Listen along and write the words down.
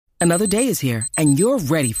Another day is here, and you're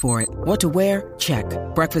ready for it. What to wear? Check.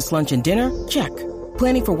 Breakfast, lunch, and dinner? Check.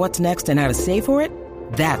 Planning for what's next and how to save for it?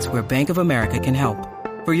 That's where Bank of America can help.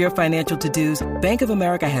 For your financial to-dos, Bank of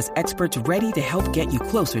America has experts ready to help get you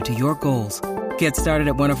closer to your goals. Get started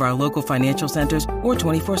at one of our local financial centers or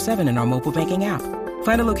 24/7 in our mobile banking app.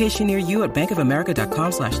 Find a location near you at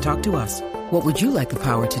bankofamerica.com/talktous. What would you like the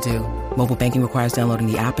power to do? Mobile banking requires downloading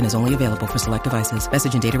the app and is only available for select devices.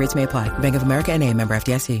 Message and data rates may apply. Bank of America N.A., member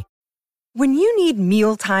FDIC. When you need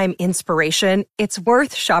mealtime inspiration, it's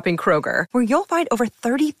worth shopping Kroger, where you'll find over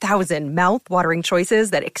 30,000 mouth-watering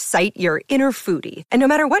choices that excite your inner foodie. And no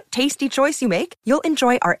matter what tasty choice you make, you'll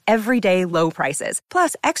enjoy our everyday low prices,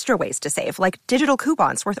 plus extra ways to save, like digital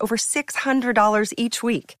coupons worth over $600 each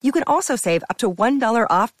week. You can also save up to $1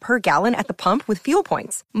 off per gallon at the pump with fuel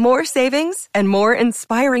points. More savings and more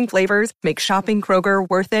inspiring flavors make shopping Kroger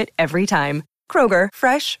worth it every time. Kroger,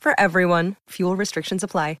 fresh for everyone. Fuel restrictions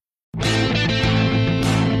apply.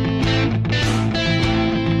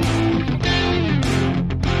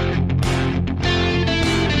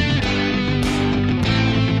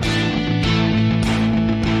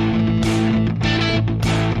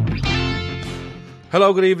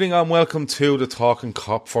 Hello, good evening, and welcome to the Talking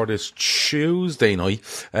Cop for this Tuesday night.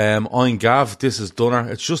 I'm Gav, this is Dunner.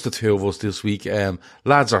 It's just the two of us this week.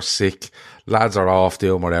 Lads are sick, lads are off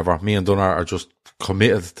doing whatever. Me and Dunner are just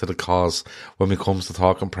committed to the cause when it comes to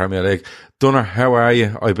talking Premier League. Dunner, how are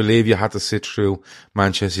you? I believe you had to sit through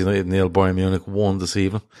Manchester United nil, Bayern Munich 1 this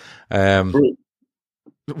evening.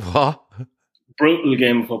 What? Brutal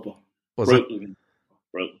game of football. Brutal.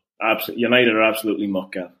 Absolutely. United are absolutely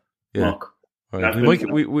muck, Gav. Yeah. Muck. Right.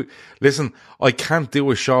 We listen, I can't do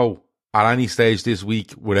a show at any stage this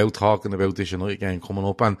week without talking about this United game coming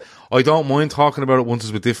up, and I don't mind talking about it once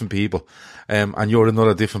it's with different people, and you're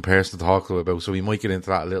another different person to talk to about, so we might get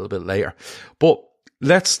into that a little bit later. But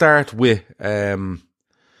let's start with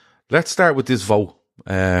this vote,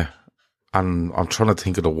 and I'm trying to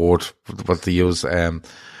think of the word what they use.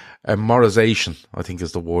 Amortisation, I think,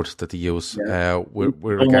 is the word that they use with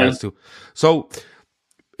regards to. So,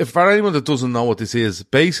 if for anyone that doesn't know what this is,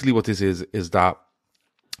 basically what this is that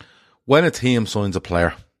when a team signs a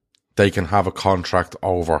player, they can have a contract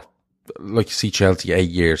over, like you see Chelsea, 8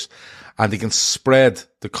 years, and they can spread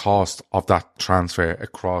the cost of that transfer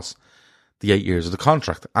across the 8 years of the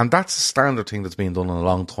contract. And that's a standard thing that's been done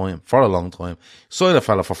for a long time. Sign a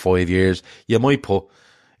fella for 5 years, you might put,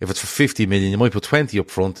 if it's for 50 million, you might put 20 up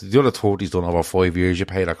front. The other 30 is done over 5 years, you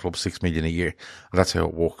pay that club 6 million a year. And that's how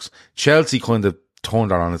it works. Chelsea kind of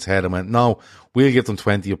turned that on its head and went, no, we'll give them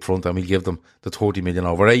 20 up front and we'll give them the 30 million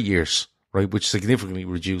over 8 years, right? Which significantly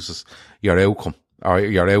reduces your outcome or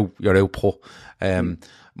your output,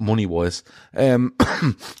 money wise, from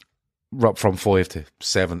 5 to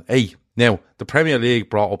 7, 8. Now, the Premier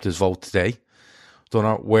League brought up this vote today,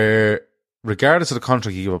 where regardless of the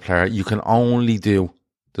contract you give a player, you can only do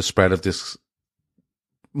the spread of this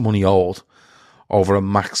money owed over a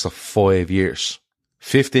max of 5 years.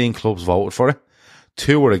 15 clubs voted for it.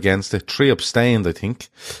 2 were against it. 3 abstained, I think.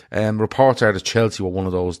 Reports are that Chelsea were one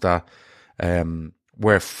of those that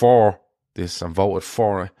were for this and voted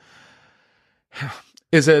for it.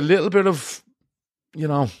 Is it a little bit of,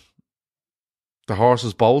 the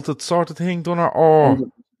horses bolted sort of thing, Dunner? Or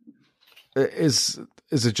is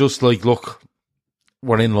it just like, look,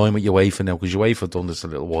 we're in line with UEFA now, because UEFA done this a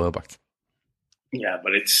little while back? Yeah,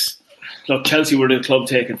 but look, Chelsea were the club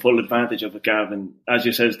taking full advantage of it, Gavin. As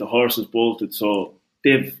you said, the horses bolted, so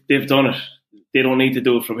they've done it. They don't need to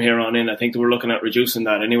do it from here on in. I think they were looking at reducing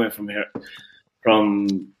that anyway from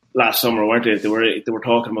last summer, weren't they? They were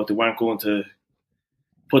talking about they weren't going to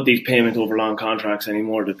put these payment over long contracts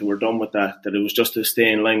anymore, that they were done with that it was just to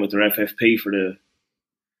stay in line with their FFP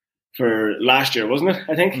for last year, wasn't it?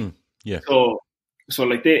 I think. Yeah. So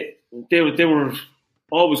like they were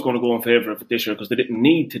always going to go in favour of it this year because they didn't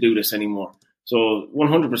need to do this anymore. So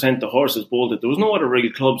 100% the horses bolted. There was no other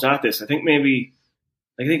real clubs at this. I think you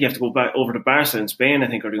have to go back over to Barca in Spain, I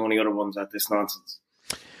think, are the only other ones at this nonsense.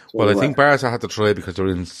 So, well, I think Barca had to try because they're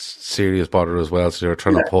in serious bother as well. So they're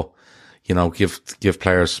trying to put, give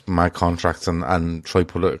players mad contracts and try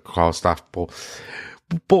put it across that. But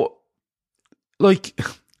like,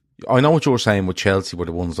 I know what you were saying with Chelsea were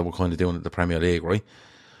the ones that were kind of doing it in the Premier League, right?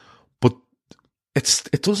 But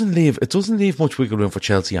it doesn't leave much wiggle room for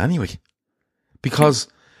Chelsea anyway, because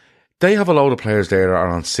they have a load of players there that are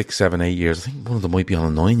on 6, 7, 8 years. I think one of them might be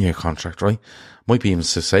on a 9-year contract, right? Might be even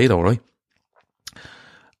Caicedo, right?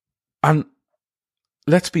 And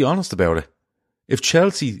let's be honest about it. If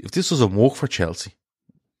this doesn't work for Chelsea,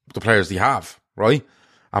 the players they have, right?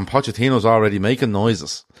 And Pochettino's already making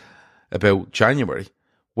noises about January.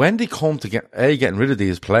 when they come to getting rid of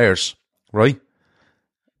these players, right,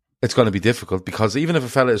 it's going to be difficult, because even if a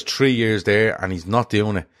fella is 3 years there and he's not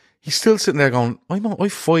doing it, he's still sitting there going,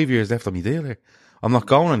 I've 5 years left on my deal here. I'm not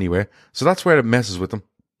going anywhere. So that's where it messes with them.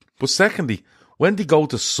 But secondly, when they go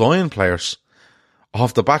to sign players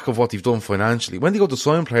off the back of what they've done financially, when they go to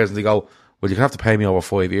sign players and they go, well, you have to pay me over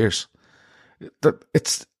 5 years,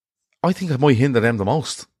 I think it might hinder them the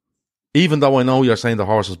most. Even though I know you're saying the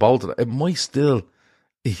horse is bolted, it might still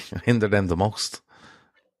hinder them the most.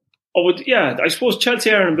 I suppose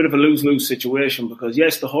Chelsea are in a bit of a lose-lose situation, because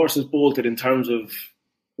yes, the horse is bolted in terms of,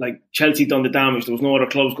 like, Chelsea done the damage. There was no other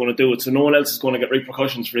clubs going to do it, so no one else is going to get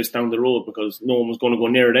repercussions for this down the road, because no one was going to go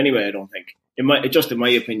near it anyway, I don't think. Just in my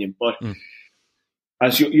opinion. But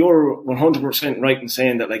as you're 100% right in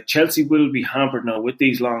saying that, like, Chelsea will be hampered now with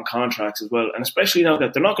these long contracts as well, and especially now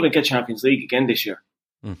that they're not going to get Champions League again this year.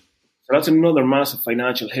 So that's another massive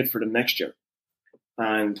financial hit for them next year.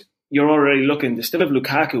 And you're already looking, they still have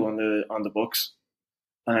Lukaku on the books,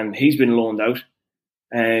 and he's been loaned out.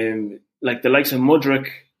 Like the likes of Mudryk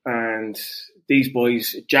and these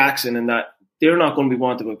boys, Jackson and that, they're not going to be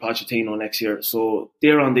wanted by Pochettino next year. So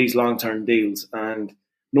they're on these long-term deals, and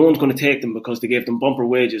no one's going to take them because they gave them bumper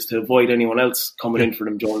wages to avoid anyone else coming in for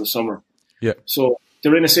them during the summer. Yeah. So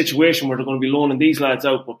they're in a situation where they're going to be loaning these lads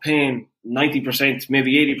out, but paying 90%,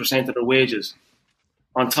 maybe 80% of their wages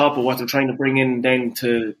on top of what they're trying to bring in then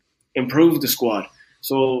to improve the squad.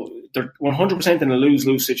 So they're 100% in a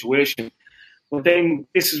lose-lose situation. But then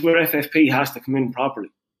this is where FFP has to come in properly.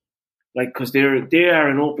 Like, because they are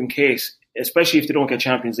an open case, especially if they don't get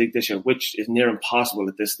Champions League this year, which is near impossible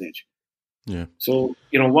at this stage. Yeah. So,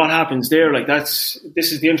 what happens there? Like, this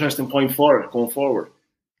is the interesting point for it going forward.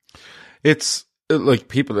 It's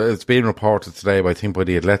like it's being reported today, I think, by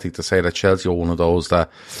The Athletic, to say that Chelsea were one of those that,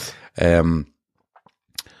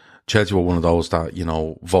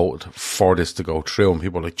 voted for this to go through. And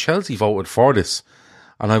people were like, Chelsea voted for this.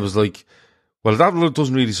 And I was like, well, that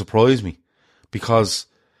doesn't really surprise me, because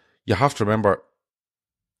you have to remember,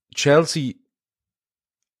 Chelsea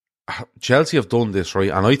have done this,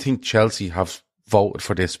 right? And I think Chelsea have voted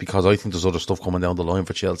for this because I think there's other stuff coming down the line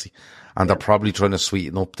for Chelsea, and they're probably trying to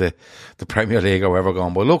sweeten up the Premier League or wherever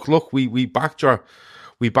going. But look, we backed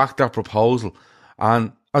that proposal,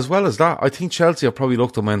 and as well as that, I think Chelsea have probably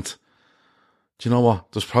looked and went, do you know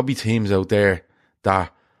what? There's probably teams out there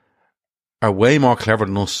that are way more clever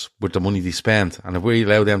than us with the money they spend, and if we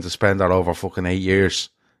allow them to spend that over fucking 8 years,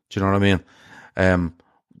 do you know what I mean?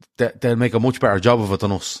 They'll make a much better job of it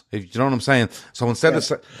than us. Do you know what I'm saying? So instead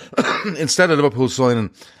of Liverpool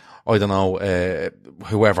signing, I don't know,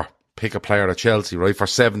 whoever, pick a player at Chelsea, right, for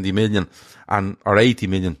 70 million or 80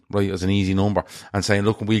 million, right, as an easy number, and saying,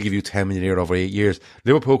 look, we'll give you 10 million here over 8 years.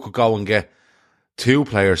 Liverpool could go and get 2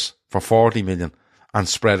 players for 40 million and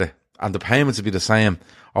spread it, and the payments would be the same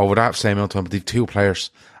over that same amount of time, but they've 2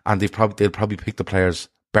 players, and they'll probably pick the players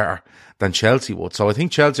better than Chelsea would. So I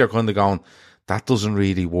think Chelsea are kind of going, that doesn't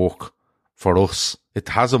really work for us. It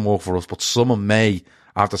hasn't worked for us, but someone may,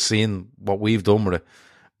 after seeing what we've done with it,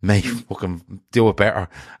 may fucking do it better,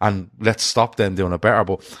 and let's stop them doing it better.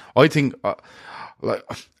 But I think,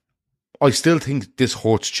 I still think this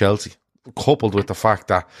hurts Chelsea, coupled with the fact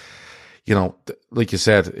that, like you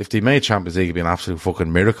said, if they made Champions League, it'd be an absolute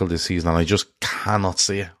fucking miracle this season, and I just cannot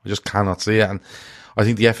see it. And I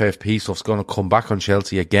think the FFP stuff's going to come back on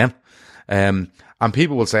Chelsea again. And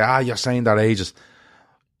people will say, you're saying that ages.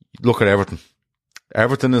 Look at Everton.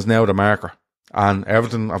 Everton is now the marker, and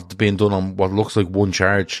Everton have been done on what looks like one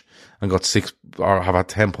charge and got 6 or have had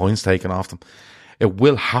 10 points taken off them. It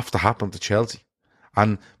will have to happen to Chelsea.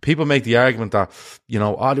 And people make the argument that, they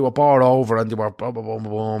were bought over and they were blah, blah, blah, blah,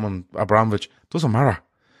 blah, and Abramovich. Doesn't matter.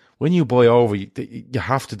 When you buy over, you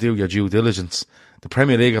have to do your due diligence. The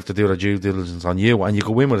Premier League have to do their due diligence on you, and you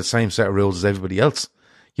go in with the same set of rules as everybody else.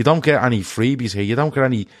 You don't get any freebies here. You don't get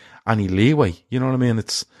any leeway. You know what I mean?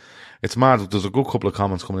 It's mad. There's a good couple of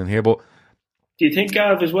comments coming in here, but do you think,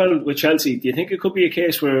 Gav, as well with Chelsea, do you think it could be a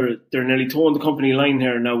case where they're nearly towing the company line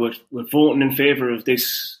here now with voting in favour of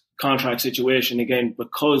this contract situation again?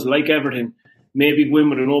 Because, like Everton, maybe win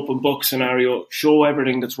with an open book scenario, show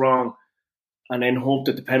everything that's wrong, and then hope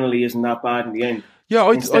that the penalty isn't that bad in the end. Yeah,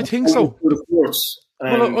 I think so. The courts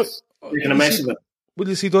and making a mess of it. Well,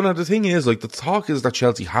 you see, Donna, the thing is, like, the talk is that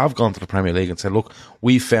Chelsea have gone to the Premier League and said, look,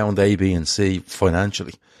 we found A, B and C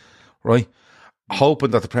financially, right?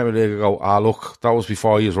 Hoping that the Premier League will go, look, that was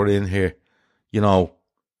before you were in here, don't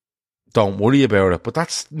worry about it. But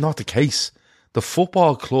that's not the case. The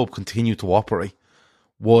football club continued to operate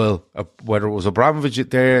while, whether it was Abramovich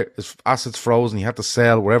there, his assets frozen, he had to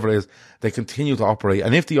sell, wherever it is, they continue to operate.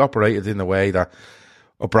 And if they operated in a way that,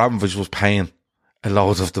 Abramovich was paying a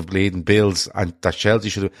load of the bleeding bills and that Chelsea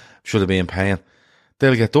should have been paying,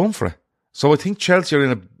 they'll get done for it. So I think Chelsea are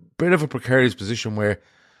in a bit of a precarious position where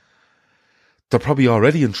they're probably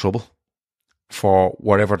already in trouble for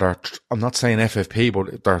whatever I'm not saying FFP,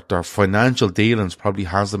 but their financial dealings probably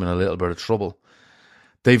has them in a little bit of trouble.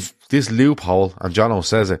 They've this loophole, and Jono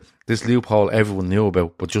says it, this loophole everyone knew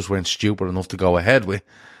about, but just weren't stupid enough to go ahead with.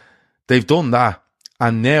 They've done that,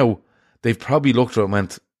 and now they've probably looked at it and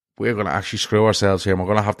went, we're going to actually screw ourselves here, and we're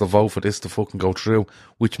going to have to vote for this to fucking go through,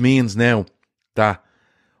 which means now that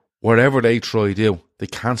whatever they try to do, they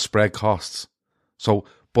can't spread costs. So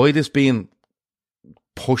by this being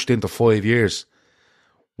pushed into 5 years,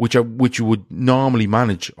 which you would normally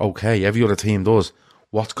manage, okay, every other team does,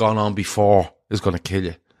 what's gone on before is going to kill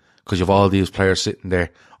you, because you have all these players sitting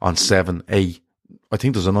there on 7, 8. I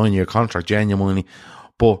think there's a 9-year contract, genuinely,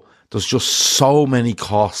 but there's just so many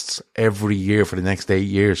costs every year for the next 8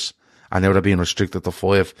 years, and now they're being restricted to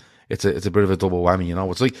 5. It's a bit of a double whammy, you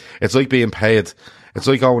know. It's like being paid. It's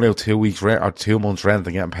like going out 2 weeks rent or 2 months rent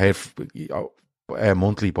and getting paid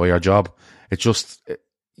monthly by your job. It's just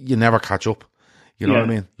you never catch up. You know what I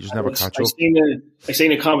mean? You just never catch up. I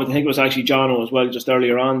seen a comment. I think it was actually Jono as well, just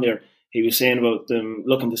earlier on there. He was saying about them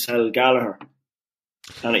looking to sell Gallagher.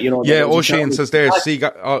 And O'Shane says there,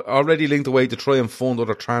 already linked away to try and fund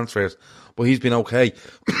other transfers, but he's been okay.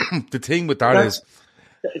 The thing with that is,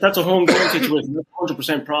 that's a homegrown situation. That's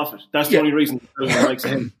 100% profit. That's the only reason likes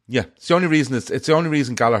him. Yeah, it's the only reason. It's the only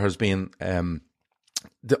reason Gallagher's been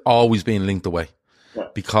always been linked away,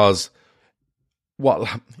 because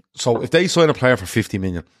so if they sign a player for 50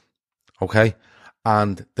 million, okay,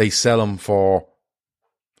 and they sell him for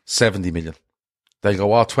 70 million, they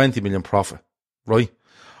go, 20 million profit, right?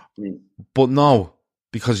 But no,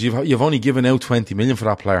 because you've only given out 20 million for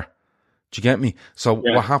that player. Do you get me? So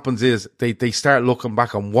what happens is they start looking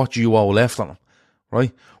back on what you owe left on them,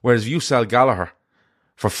 right? Whereas if you sell Gallagher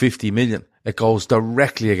for 50 million, it goes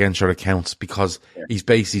directly against your accounts, because he's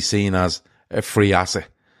basically seen as a free asset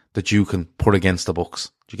that you can put against the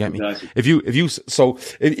books. Do you get me? Exactly. If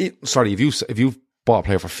you bought a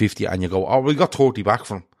player for 50 and you go, we got 30 back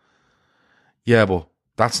from him. Yeah, but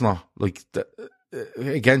that's not like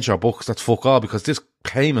against your books. That's fuck all, because this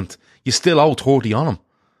payment, you still owe 30 on him.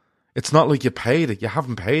 It's not like you paid it. You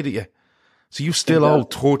haven't paid it yet. So you still owe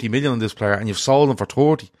 30 million on this player, and you've sold him for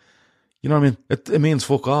 30. You know what I mean? It means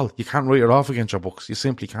fuck all. You can't write it off against your books. You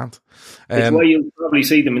simply can't. It's why you'll probably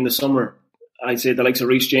see them in the summer. I'd say the likes of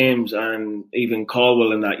Reece James and even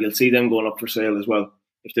Caldwell and that, you'll see them going up for sale as well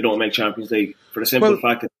if they don't make Champions League, for the simple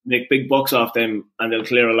fact that they make big bucks off them and they'll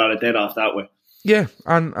clear a lot of debt off that way. Yeah,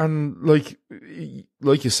 and like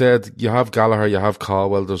you said, you have Gallagher, you have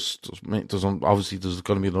Caldwell. There's obviously there's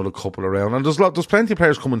going to be another couple around, and there's plenty of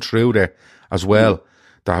players coming through there as well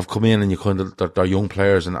that have come in, and you kind of they're young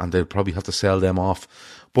players, and they'll probably have to sell them off.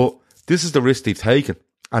 But this is the risk they've taken,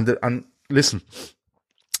 and listen,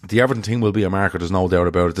 the Everton thing will be a marker. There's no doubt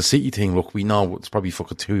about it. The City thing, look, we know it's probably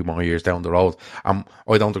fucking 2 more years down the road. I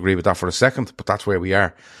don't agree with that for a second, but that's where we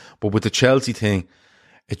are. But with the Chelsea thing,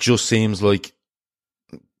 it just seems like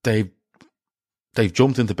they've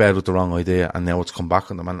jumped into bed with the wrong idea, and now it's come back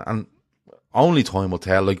on them, and only time will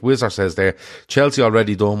tell. Like Wizard says there, Chelsea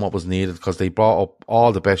already done what was needed, because they brought up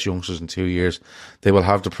all the best youngsters in 2 years. They will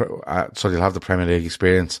have they'll have the Premier League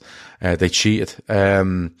experience. They cheated.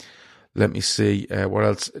 Let me see, what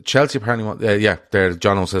else? Chelsea apparently want, there,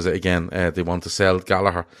 Jono says it again, they want to sell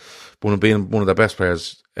Gallagher, but being one of their best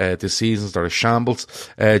players, this season, they're a shambles.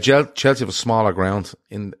 Chelsea have a smaller ground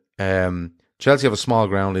in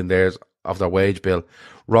theirs of their wage bill.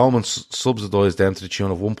 Roman subsidised them to the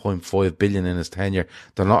tune of 1.5 billion in his tenure.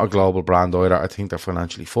 They're not a global brand either. I think they're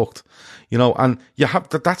financially fucked. You know, and you have,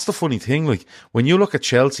 that's the funny thing, like, when you look at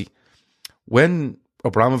Chelsea, when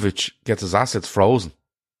Abramovich gets his assets frozen,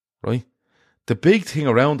 right? The big thing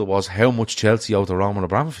around it was how much Chelsea owed to Roman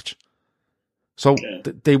Abramovich. So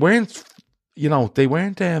they weren't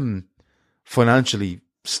financially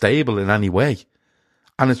stable in any way.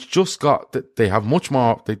 And it's just got that they have much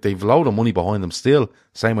more, they've a load of money behind them still,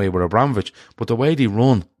 same way with Abramovich, but the way they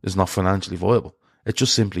run is not financially viable. It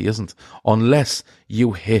just simply isn't. Unless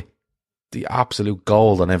you hit the absolute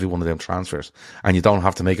gold on every one of them transfers, and you don't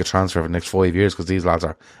have to make a transfer for the next 5 years, because these lads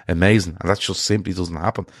are amazing, and that just simply doesn't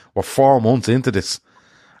happen. We're 4 months into this,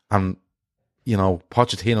 and you know,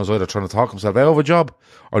 Pochettino's either trying to talk himself out of a job,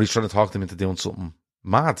 or he's trying to talk them into doing something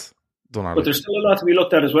mad. But there's still a lot to be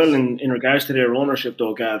looked at as well in regards to their ownership,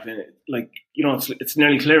 though, Gav. Like, you know, it's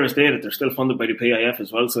nearly clear as day that they're still funded by the PIF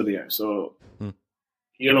as well, so they are. So,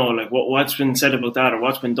 you know, like what's been said about that, or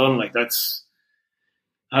what's been done, like that's,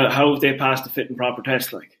 How have they passed the fit and proper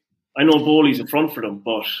test? Like, I know Bowley's in front for them,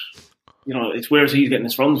 but it's where's he's getting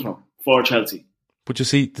his runs from for Chelsea. But you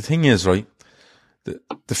see, the thing is, right,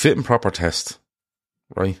 the fit and proper test,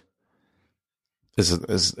 right, is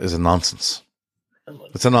a nonsense.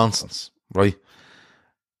 It's a nonsense, right?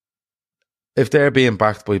 If they're being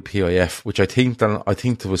backed by PIF, which I think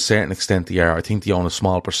to a certain extent they are, I think they own a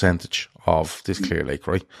small percentage of this Clear Lake,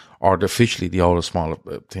 right? Or officially they own a smaller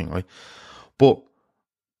thing, right? But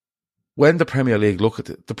when the Premier League look at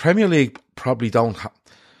it, the Premier League probably don't have...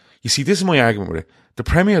 You see, this is my argument with it. The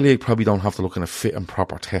Premier League probably don't have to look at a fit and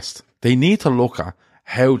proper test. They need to look at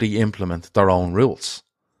how they implement their own rules.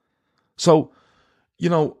 So,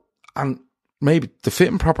 and maybe the fit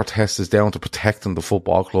and proper test is down to protecting the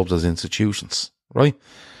football clubs as institutions, right?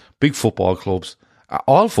 Big football clubs,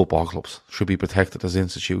 all football clubs should be protected as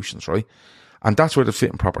institutions, right? And that's where the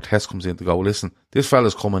fit and proper test comes in to go, listen, this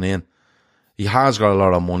fella's coming in. He has got a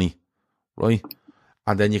lot of money, right?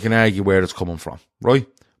 And then you can argue where it's coming from, right?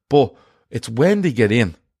 But it's when they get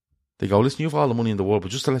in, they go, listen, you have all the money in the world,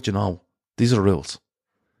 but just to let you know, these are the rules.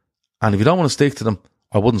 And if you don't want to stick to them,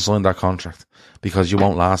 I wouldn't sign that contract because you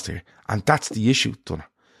won't last here. And that's the issue, Dunner.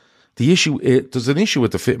 The issue is, there's an issue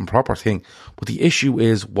with the fit and proper thing, but the issue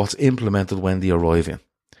is what's implemented when they arrive in.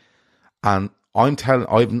 And I'm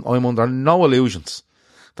under no illusions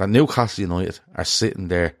that Newcastle United are sitting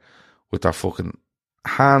there with their fucking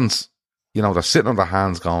hands, they're sitting on their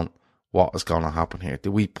hands going, what is going to happen here?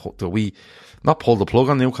 Do we not pull the plug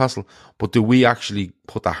on Newcastle, but do we actually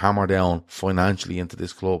put the hammer down financially into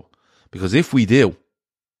this club? Because if we do,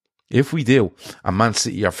 and Man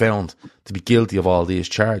City are found to be guilty of all these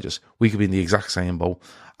charges, we could be in the exact same boat,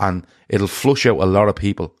 and it'll flush out a lot of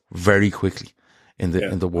people very quickly in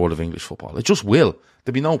the world of English football. It just will.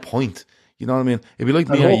 There'll be no point. You know what I mean? It'd be like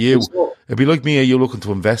me or you. It'd be like me or you looking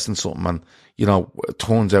to invest in something, and it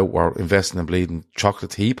turns out we're investing in bleeding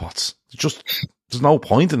chocolate teapots. There's no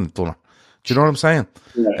point in it, Dunner. Do you know what I'm saying?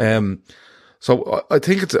 Yeah. So I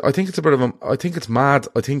think it's a bit of I think it's mad.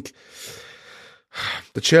 I think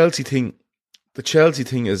the Chelsea thing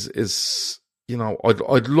is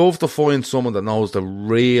I'd love to find someone that knows the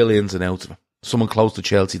real ins and outs of it. Someone close to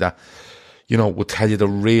Chelsea that would tell you the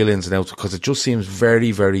real ins and outs, because it just seems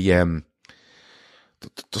very, very there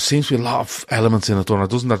seems to be a lot of elements in it,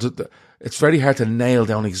 doesn't it? It's very hard to nail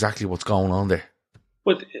down exactly what's going on there.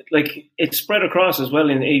 But it's spread across as well,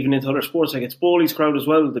 even into other sports. Like, it's Bowley's crowd as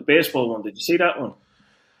well, the baseball one. Did you see that one?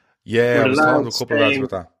 Yeah, I was talking to a couple of lads about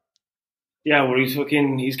that. Yeah, where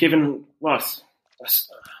he's given what?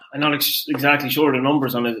 I'm not exactly sure the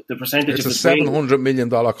numbers on it, the percentage. It's of a $700 million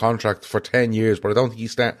contract for 10 years, but I don't think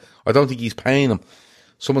he's paying him.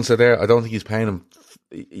 Someone said there, I don't think he's paying him.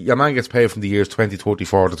 Your man gets paid from the years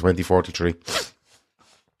 2034 to 2043.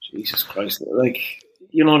 Jesus Christ!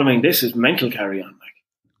 You know what I mean? This is mental carry on.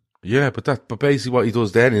 Yeah, but basically what he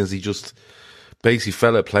does then is he just basically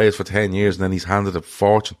fella plays for 10 years and then he's handed a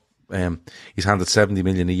fortune. He's handed 70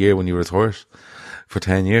 million a year when he retires for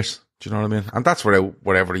 10 years. Do you know what I mean? And that's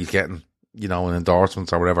whatever he's getting, in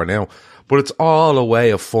endorsements or whatever now. But it's all a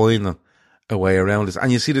way of finding a way around this.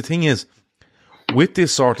 And you see, the thing is, with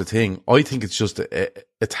this sort of thing, I think it's just a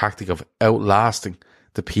tactic of outlasting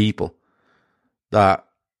the people that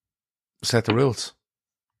set the rules.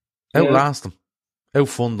 Outlast them.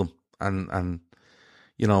 Outfund them. And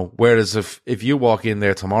whereas if you walk in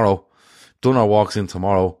there tomorrow, Dunner walks in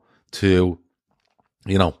tomorrow to,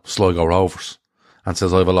 Sligo Rovers and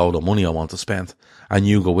says, I have a load of money I want to spend. And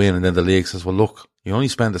you go in and then the league says, well, look, you only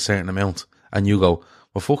spend a certain amount. And you go,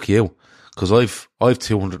 well, fuck you. Because I've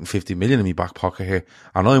 250 million in my back pocket here.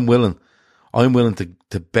 And I'm willing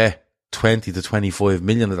to bet 20 to 25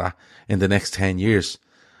 million of that in the next 10 years.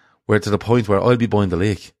 Where to the point where I'll be buying the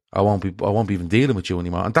league. I won't be even dealing with you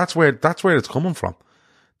anymore. And that's where it's coming from.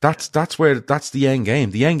 That's the end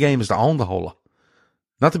game. The end game is to own the whole lot.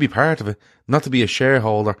 Not to be part of it, not to be a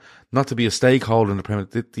shareholder, not to be a stakeholder in the Premier.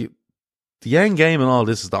 The end game in all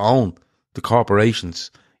this is to own the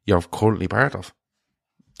corporations you're currently part of.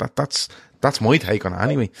 That's my take on it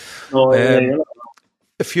anyway.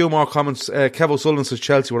 A few more comments. Kev O'Sullivan says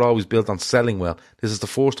Chelsea were always built on selling well. This is the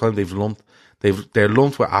first time they're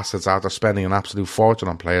lumped with assets after spending an absolute fortune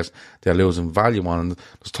on players they're losing value on. And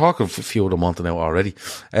there's talk of a few of them wanting out already.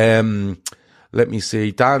 Let me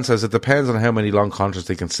see. Dan says it depends on how many long contracts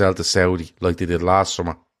they can sell to Saudi, like they did last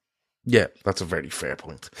summer. Yeah, that's a very fair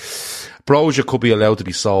point. Brozier could be allowed to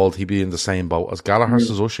be sold. He'd be in the same boat as Gallagher,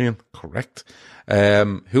 says Ushian. Correct.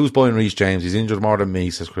 Who's buying Reece James? He's injured more than me,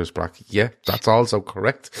 says Chris Black. Yeah, that's also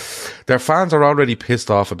correct. Their fans are already pissed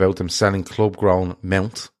off about them selling club-grown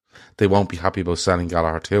Mount. They won't be happy about selling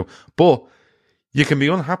Gallagher too. But You can be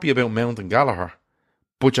unhappy about Mount and Gallagher,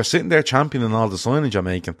 but you're sitting there championing all the signage you're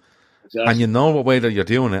making. Exactly. And you know what way that you're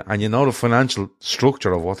doing it, and you know the financial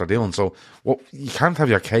structure of what they're doing. So you can't have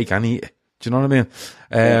your cake and eat it. Do you know what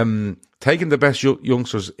I mean? Taking the best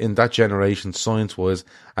youngsters in that generation, science-wise,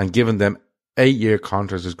 and giving them 8-year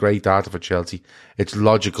contracts is great data for Chelsea. It's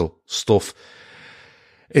logical stuff.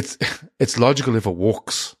 It's logical if it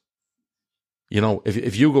works. You know,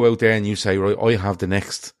 if you go out there and you say, right, I have the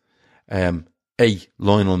next 8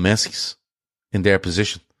 Lionel Messis in their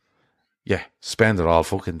position. Yeah, spend it all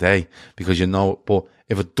fucking day because you know. But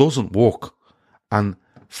if it doesn't work, and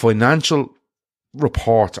financial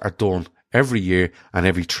reports are done every year and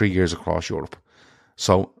every 3 years across Europe,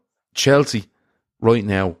 so Chelsea right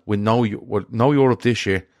now with no Europe this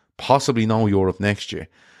year, possibly no Europe next year.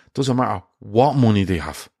 Doesn't matter what money they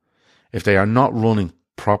have, if they are not running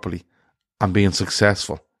properly and being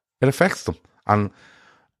successful, it affects them. And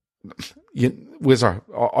Wizard,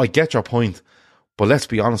 I get your point, but let's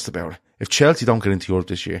be honest about it. If Chelsea don't get into Europe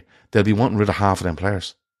this year, they'll be wanting rid of half of them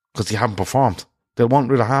players because they haven't performed. They'll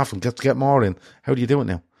want rid of half and get more in. How do you do it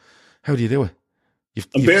now? How do you do it? You've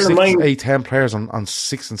 6, 8, 10 players on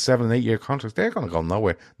 6 and 7 and 8 year contracts. They're going to go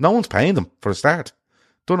nowhere. No one's paying them for a start.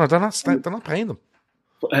 They're not paying them.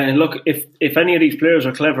 And look, if any of these players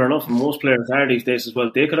are clever enough, and most players are these days as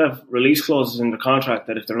well, they could have release clauses in their contract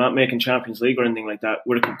that if they're not making Champions League or anything like that,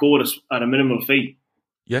 where it could go at a minimal fee.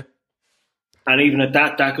 Yeah. And even at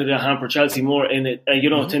that could hamper Chelsea more in it.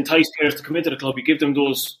 To entice players to come into the club, you give them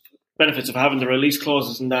those benefits of having the release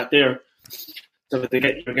clauses and that there, so that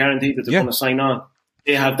you're guaranteed that they're going to sign on.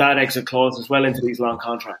 They have that exit clause as well into these long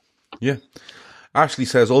contracts. Yeah. Ashley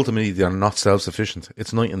says ultimately they are not self-sufficient.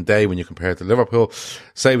 It's night and day when you compare it to Liverpool.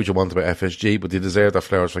 Say what you want about FSG, but they deserve their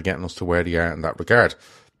flowers for getting us to where they are in that regard.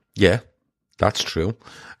 Yeah, that's true.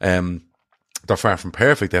 They're far from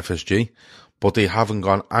perfect, FSG, but they haven't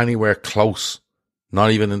gone anywhere close,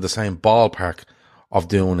 not even in the same ballpark of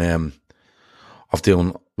doing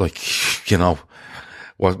like, you know,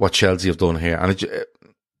 what Chelsea have done here. And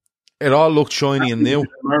it all looked shiny and new.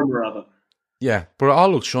 Murmur of it. Yeah, but it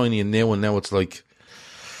all looks shiny and new, and now it's like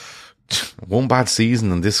one bad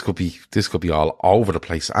season, and this could be all over the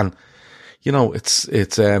place. And you know,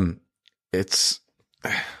 I'm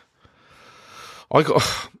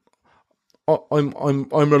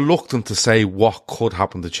reluctant to say what could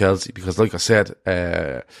happen to Chelsea because, like I said,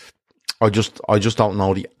 I just don't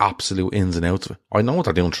know the absolute ins and outs of it. I know what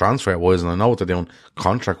they're doing transfer wise, and I know what they're doing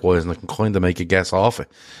contract wise, and I can kind of make a guess off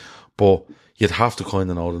it, but you'd have to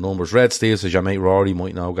kind of know the numbers. Red Steel says your mate Rory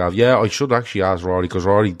might know, Gav. Yeah, I should actually ask Rory because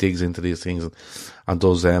Rory digs into these things and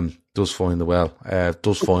does find the well.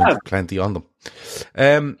 Does find plenty on them.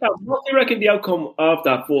 What do you reckon the outcome of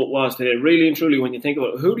that vote was today? Really and truly, when you think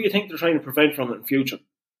about it, who do you think they're trying to prevent from it in future?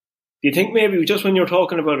 Do you think maybe, just when you were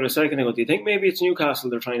talking about it a second ago, do you think maybe it's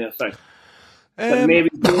Newcastle they're trying to affect? That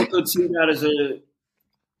maybe they could see that as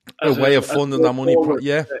a way of funding that money.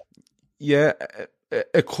 Yeah.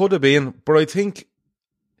 It could have been, but I think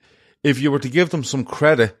if you were to give them some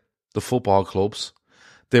credit, the football clubs,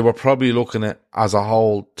 they were probably looking at as a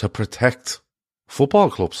whole to protect football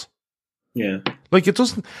clubs. Yeah. Like it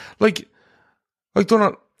doesn't, like, I don't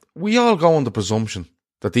know, we all go on the presumption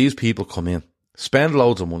that these people come in, spend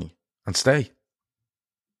loads of money and stay.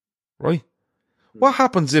 Right? What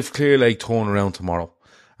happens if Clear Lake turn around tomorrow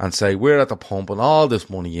and say, we're at the pump and all this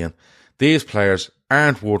money in, these players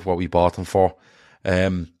aren't worth what we bought them for.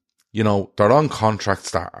 You know, they're on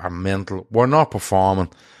contracts that are mental. We're not performing.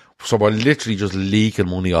 So we're literally just leaking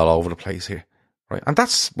money all over the place here. Right? And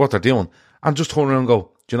that's what they're doing. And just turn around and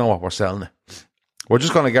go, do you know what? We're selling it. We're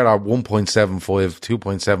just going to get our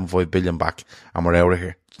 2.75 billion back and we're out of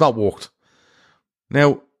here. It's not worked.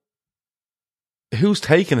 Now, who's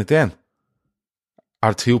taking it then?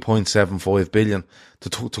 Our 2.75 billion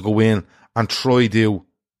to go in and try do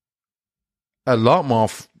a lot more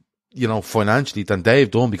financially than they've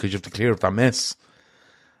done because you have to clear up that mess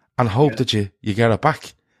and hope that you get it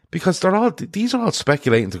back because these are all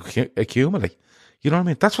speculating to accumulate. You know what I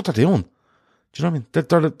mean? That's what they're doing. Do you know what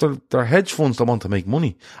I mean? They're hedge funds that want to make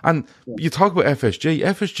money. And you talk about FSG.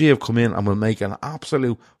 FSG have come in and will make an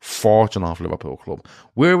absolute fortune off Liverpool club.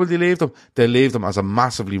 Where will they leave them? They leave them as a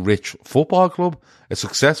massively rich football club, a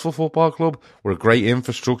successful football club with a great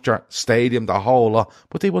infrastructure, stadium, the whole lot.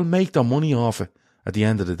 But they will make their money off it at the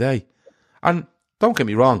end of the day. And don't get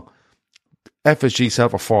me wrong, FSG sell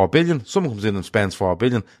for 4 billion. Someone comes in and spends 4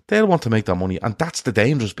 billion. They'll want to make their money. And that's the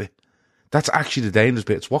dangerous bit. That's actually the dangerous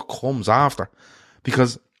bit. It's what comes after.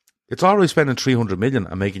 Because it's already spending 300 million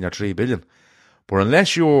and making your 3 billion. But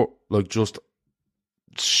unless you're like just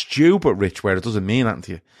stupid rich where it doesn't mean anything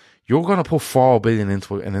to you, you're going to put $4 billion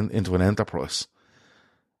into an enterprise.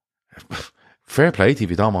 Fair play to you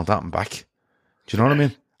if you don't want that back. Do you know what I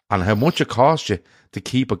mean? And how much it costs you to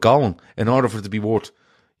keep it going in order for it to be worth,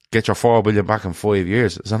 get your $4 billion back in 5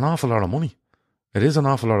 years is an awful lot of money. It is an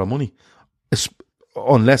awful lot of money.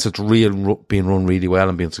 Unless it's being run really well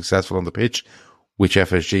and being successful on the pitch, which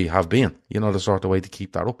FSG have been. The sort of way to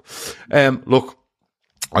keep that up. Look,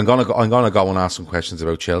 I'm gonna go and ask some questions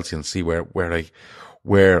about Chelsea and see where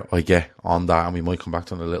I get on that, and we might come back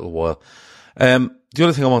to it in a little while. The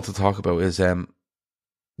other thing I want to talk about is,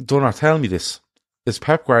 Dunner, tell me this. Is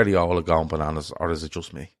Pep Guardiola gone bananas, or is it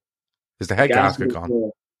just me? Is the head gasket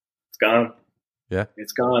gone? It's gone. Yeah?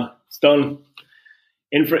 It's gone. It's done.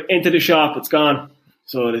 Into the shop, it's gone.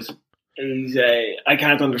 So it is. I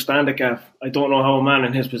can't understand it, Gav. I don't know how a man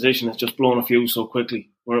in his position has just blown a fuse so quickly.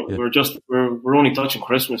 We're only touching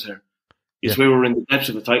Christmas here. We were in the depths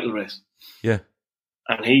of a title race. Yeah.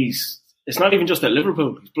 And it's not even just at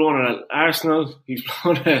Liverpool. He's blown it at Arsenal. He's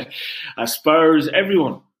blown it at Spurs.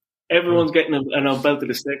 Everyone's getting a belt of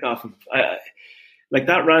the stick off him. Like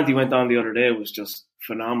that rant he went on the other day was just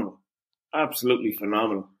phenomenal. Absolutely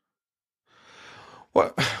phenomenal.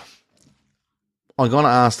 Well, I'm going to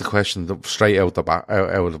ask the question straight out the bat,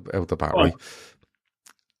 right?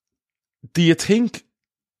 Do you think,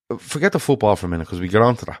 forget the football for a minute because we get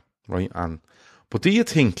on to that, right? But do you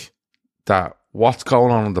think that what's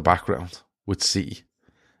going on in the background with City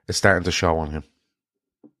is starting to show on him?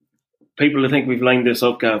 People think we've lined this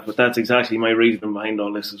up, Gav, but that's exactly my reason behind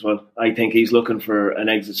all this as well. I think he's looking for an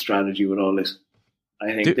exit strategy with all this.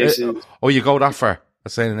 I think this is... Oh, you go that far?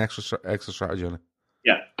 That's saying an extra strategy on it?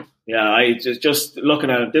 Yeah. I just looking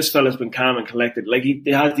at it, this fella's been calm and collected. Like he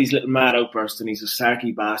has these little mad outbursts, and he's a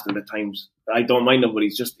sarky bastard at times. I don't mind him, but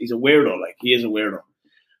he's a weirdo. Like he is a weirdo.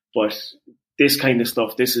 But this kind of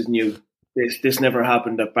stuff, this is new. This never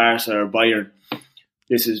happened at Barca or Bayern.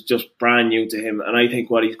 This is just brand new to him, and I think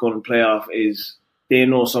what he's going to play off is they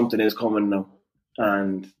know something is coming now,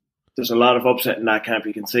 and there's a lot of upset in that camp.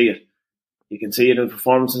 You can see it. You can see it in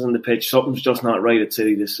performances on the pitch. Something's just not right at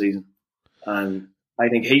City this season, and I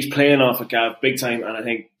think he's playing off a Gav big time, and I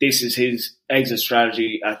think this is his exit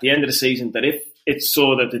strategy at the end of the season, that if it's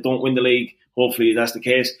so that they don't win the league, hopefully that's the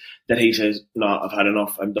case, that he says, no, I've had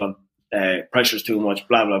enough, I'm done. Pressure's too much,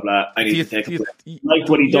 blah, blah, blah. I need to take a break. Like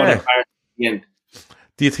what he done at Barca at the end.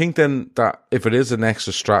 Do you think then that if it is an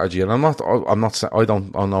extra strategy, and I'm not saying, I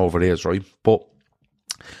don't know if it is, right? But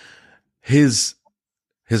his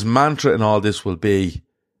mantra in all this will be,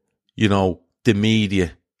 the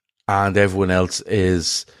media and everyone else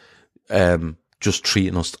is just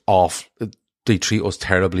treating us off. They treat us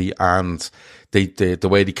terribly, and the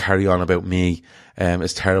way they carry on about me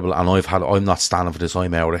is terrible. And I'm not standing for this.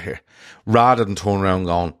 I'm out of here. Rather than turn around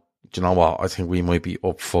going, do you know what? I think we might be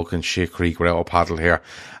up fucking shit creek without a paddle here,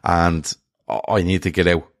 and I need to get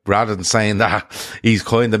out. Rather than saying that, he's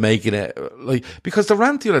kind of making it like, because the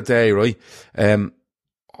rant the other day, right? I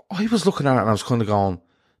was looking at it and I was kind of going,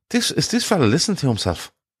 this fella listening to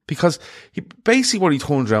himself? Because he basically what he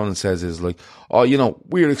turns around and says is like,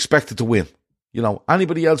 we're expected to win.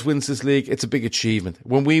 Anybody else wins this league, it's a big achievement.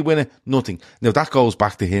 When we win it, nothing. Now that goes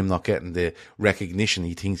back to him not getting the recognition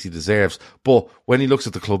he thinks he deserves. But when he looks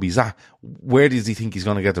at the club he's at, where does he think he's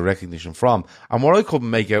going to get the recognition from? And what I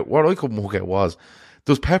couldn't work out was,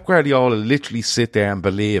 does Pep Guardiola literally sit there and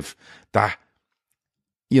believe that,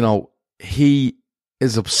 he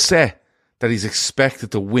is upset that he's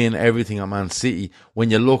expected to win everything at Man City when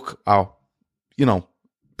you look at,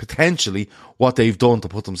 potentially what they've done to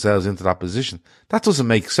put themselves into that position? That doesn't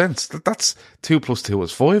make sense. That's 2 + 2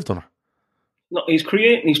 is 5, Dunner. No, he's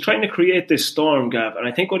trying to create this storm, Gav, and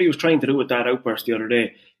I think what he was trying to do with that outburst the other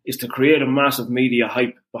day is to create a massive media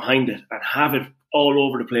hype behind it and have it all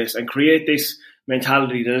over the place and create this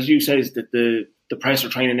mentality that, as you says, that the press are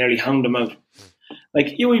trying to nearly hound them out.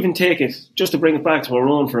 Like, you even take it, just to bring it back to our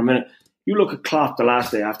own for a minute, you look at Klopp the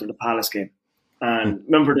last day after the Palace game, and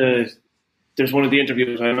remember there's one of the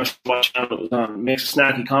interviews, I'm not sure what channel it was on, makes a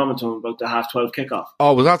snarky comment to him about the 12:30 kickoff.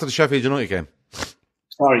 Oh, it was after the Sheffield United game?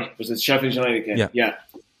 Sorry, was it the Sheffield United game? Yeah.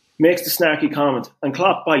 Makes the snarky comment, and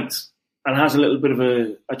Klopp bites and has a little bit of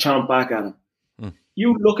a chomp back at him.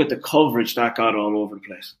 You look at the coverage that got all over the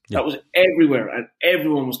place. Yeah. That was everywhere, and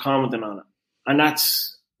everyone was commenting on it. And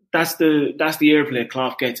that's the airplay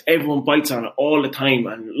Klopp gets. Everyone bites on it all the time,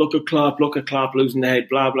 and look at Klopp losing the head,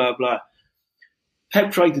 blah, blah, blah.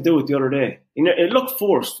 Pep tried to do it the other day. It looked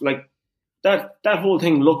forced. Like, that whole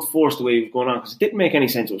thing looked forced the way it was going on, because it didn't make any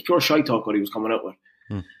sense. It was pure shite talk what he was coming up with.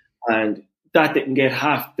 And that didn't get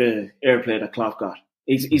half the airplay that Klopp got.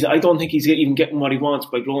 I don't think he's even getting what he wants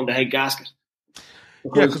by blowing the head gasket.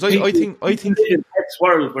 Yeah, because I think in Pep's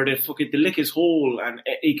world where they lick his hole and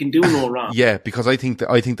he can do no wrong. Yeah, because I think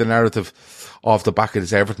the narrative of the back of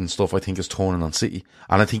this Everton stuff, I think, is turning on City,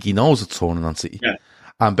 and I think he knows it's turning on City. Yeah.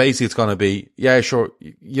 And basically, it's going to be, yeah, sure,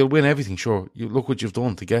 you'll win everything. Sure, you look what you've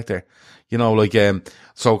done to get there. You know, like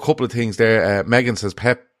so a couple of things there. Megan says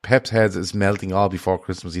Pep's head is melting all before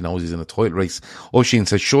Christmas. He knows he's in a title race. Oisin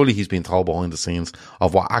says surely he's been told behind the scenes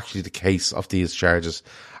of what actually the case of these charges,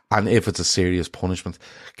 and if it's a serious punishment.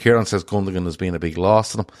 Kieran says Gundogan has been a big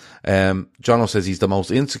loss to them. Jono says he's the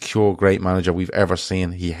most insecure great manager we've ever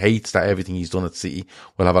seen. He hates that everything he's done at City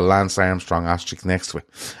will have a Lance Armstrong asterisk next to it.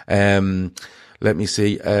 Let me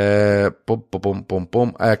see. Carragher's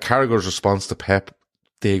response to Pep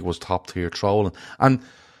dig was top tier trolling. And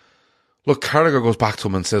look, Carragher goes back to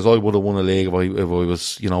him and says, I would have won a league if I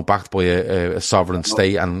was, backed by a sovereign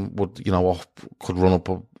state and would, could run up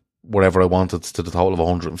whatever I wanted to the total of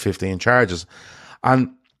 115 charges.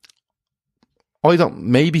 And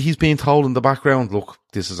maybe he's being told in the background, look,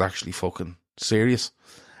 this is actually fucking serious.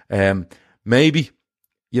 Maybe,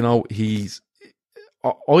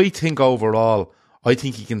 I think overall, I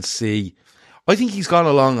think he can see, I think he's gone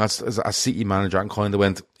along as a City manager and kind of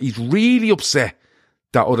went, he's really upset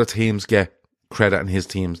that other teams get credit and his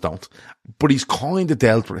teams don't. But he's kind of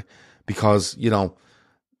dealt with it because,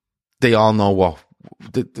 they all know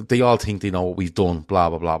they all think they know what we've done, blah,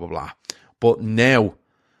 blah, blah, blah, blah. But now,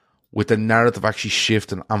 with the narrative actually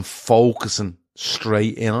shifting and focusing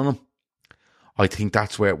straight in on him, I think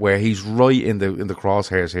that's where he's right in the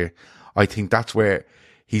crosshairs here. I think that's where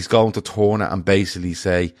he's going to turn it and basically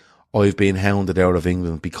say, I've been hounded out of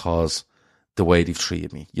England because the way they've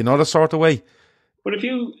treated me. You know the sort of way? But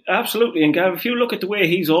absolutely, and Gav, if you look at the way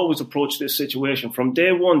he's always approached this situation from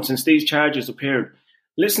day one since these charges appeared,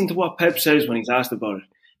 listen to what Pep says when he's asked about it.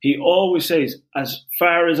 He always says, as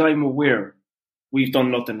far as I'm aware, we've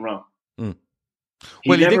done nothing wrong. Mm.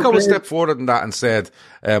 Well, he did go a step further than that and said,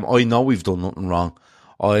 I know we've done nothing wrong.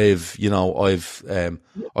 I've spoken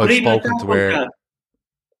to where...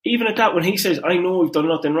 Even at that, when he says, I know we've done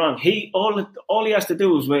nothing wrong, all he has to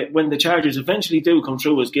do is when the charges eventually do come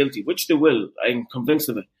through as guilty, which they will, I'm convinced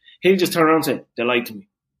of it, he'll just turn around and say, they lied to me.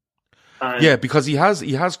 Yeah, because he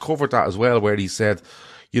has covered that as well, where he said,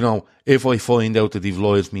 if I find out that they've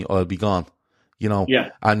lied to me, I'll be gone. Yeah.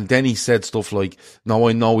 And then he said stuff like, no,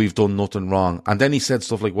 I know we've done nothing wrong. And then he said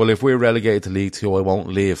stuff like, well, if we're relegated to League 2, I won't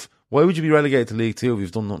leave. Why would you be relegated to League 2 if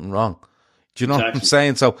you've done nothing wrong? Do you know what I'm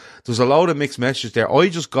saying? So there's a load of mixed messages there. I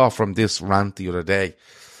just got from this rant the other day.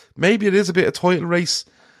 Maybe it is a bit of title race.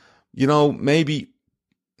 Maybe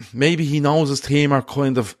he knows his team are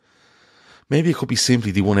kind of, maybe it could be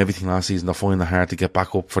simply they won everything last season. They're finding it hard to get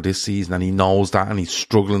back up for this season, and he knows that, and he's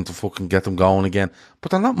struggling to fucking get them going again.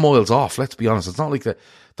 But they're not miles off, let's be honest. It's not like they're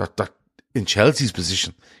in Chelsea's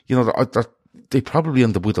position. They probably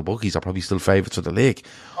with the bookies are probably still favourites for the league.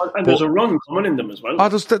 And there's a run coming in them as well.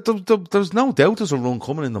 There's no doubt there's a run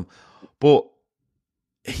coming in them. But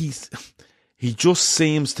he just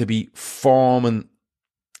seems to be forming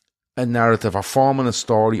a narrative or forming a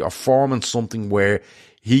story or forming something where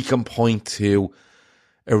he can point to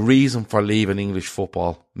a reason for leaving English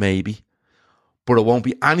football, maybe. But it won't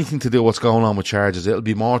be anything to do with what's going on with charges. It'll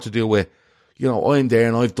be more to do with, I'm there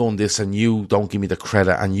and I've done this and you don't give me the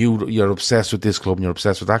credit and you're obsessed with this club and you're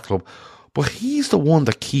obsessed with that club. But he's the one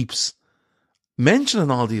that keeps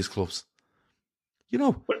mentioning all these clubs.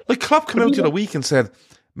 Like Klopp came out the other week and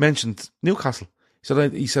mentioned Newcastle.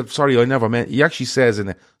 He said, sorry, I never meant, he actually says in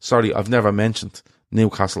it, sorry, I've never mentioned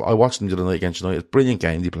Newcastle. I watched them the other night against United. Brilliant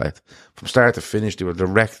game they played. From start to finish, they were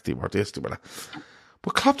direct, they were this, they were that.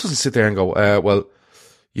 But Klopp doesn't sit there and go,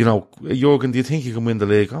 Jurgen, do you think you can win the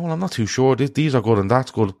league? Oh, well, I'm not too sure. These are good and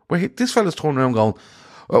that's good. Well, this fella's turning around going,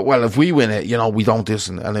 well, if we win it, we don't this,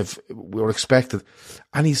 and if we were expected.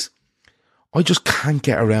 And I just can't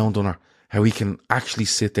get around on how he can actually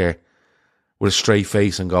sit there with a straight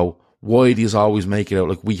face and go, why do you always make it out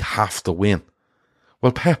like we have to win?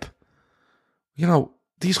 Well, Pep,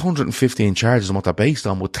 these 115 charges and what they're based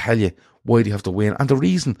on would tell you why they have to win. And the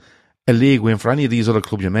reason a league win for any of these other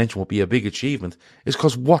clubs you mentioned would be a big achievement is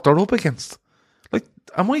because what they're up against. Like,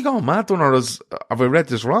 am I going mad, or have I read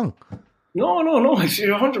this wrong? No,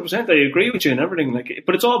 100%. I agree with you and everything.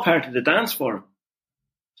 But it's all part of the dance for him.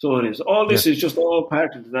 So it is. All this is just all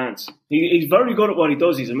part of the dance. He's very good at what he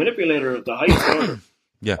does. He's a manipulator of the highest order.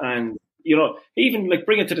 Yeah. And, even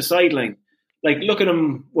bring it to the sideline. Like, look at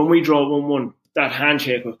him when we draw 1-1, that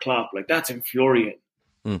handshake with Klopp, that's infuriating.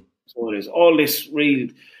 Mm. So it is. All this real,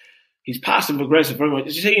 he's passive aggressive very much.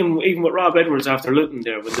 Did you see him even with Rob Edwards after Luton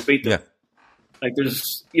there when they beat them? Yeah.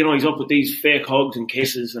 There's, he's up with these fake hugs and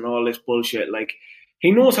kisses and all this bullshit.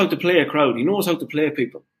 he knows how to play a crowd. He knows how to play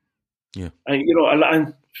people. Yeah. And,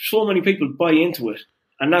 and so many people buy into it.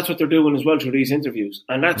 And that's what they're doing as well through these interviews.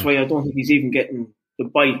 And that's why I don't think he's even getting the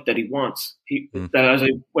bite that he wants. That, as I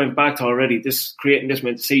went back to already, creating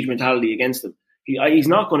this siege mentality against him. He's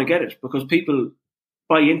not going to get it because people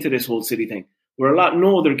buy into this whole City thing. Where a lot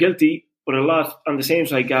know they're guilty, but a lot on the same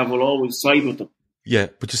side, Gav, will always side with them. Yeah,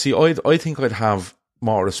 but you see, I think I'd have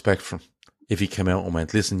more respect for him if he came out and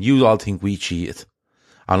went, listen, you all think we cheated,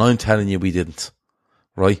 and I'm telling you we didn't,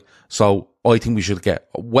 right? So I think we should get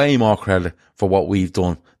way more credit for what we've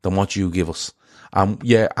done than what you give us. And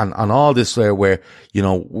all this there where,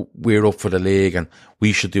 we're up for the league and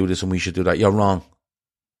we should do this and we should do that. You're wrong.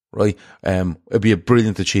 Right? It'd be a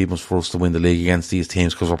brilliant achievement for us to win the league against these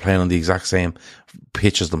teams because we're playing on the exact same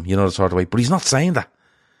pitch as them, the sort of way. But he's not saying that.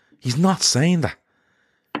 He's not saying that.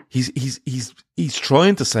 He's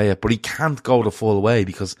trying to say it, but he can't go the full way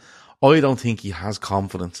because I don't think he has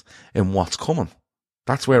confidence in what's coming.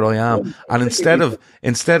 That's where I am. And instead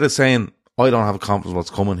of saying I don't have confidence in what's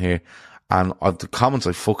coming here, and the comments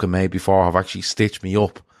I fucking made before have actually stitched me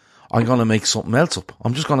up, I'm going to make something else up.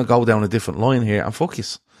 I'm just going to go down a different line here and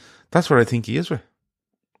focus. That's where I think he is with.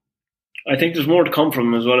 I think there's more to come from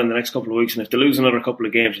him as well in the next couple of weeks. And if they lose another couple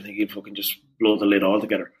of games, I think he'll fucking just blow the lid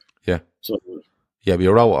altogether. Yeah. So, yeah, be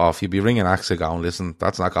a row off. You'd be ringing AXA going, listen,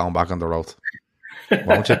 that's not going back on the road.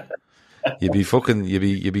 Won't you? You'd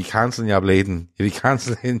be cancelling your bleeding. You'd be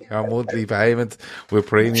cancelling your monthly payment with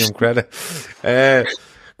premium credit.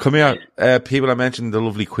 Come here, people, I mentioned the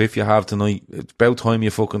lovely quiff you have tonight. It's about time you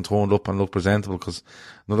fucking turned up and look presentable because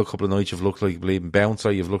another couple of nights you've looked like a bleeding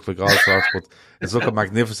bouncer, you've looked like all sorts, but it's looking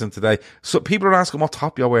magnificent today. So people are asking what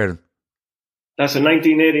top you're wearing. That's a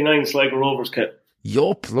 1989 Sligo Rovers kit.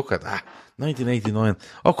 Yup, look at that. 1989.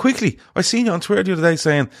 Oh, quickly, I seen you on Twitter the other day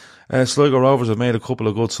saying Sligo Rovers have made a couple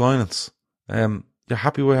of good signings. You're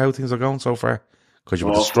happy with how things are going so far? Because you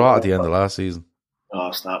were distraught at the end of last season. Oh,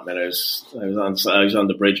 snap, man. I was on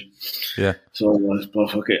the bridge. Yeah. So, but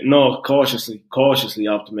fuck it. No, cautiously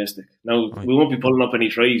optimistic. Now, we won't be pulling up any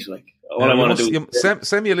trees. Like, all I want to do is...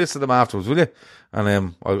 Send me a list of them afterwards, will you?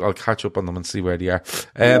 And I'll catch up on them and see where they are.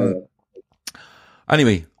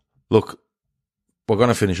 Anyway, look, we're going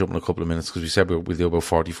to finish up in a couple of minutes because we said we'll do about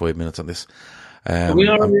 45 minutes on this. We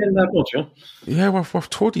already in that much, yeah? Yeah, we're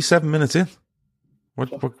 37 minutes in.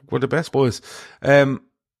 We're the best boys.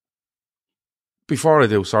 Before I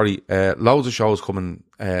do, loads of shows coming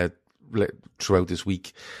throughout this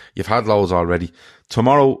week. You've had loads already.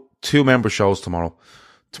 Tomorrow, 2 member shows tomorrow.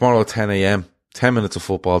 Tomorrow at 10 a.m, 10 minutes of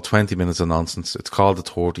football, 20 minutes of nonsense. It's called the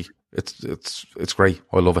 30. It's great.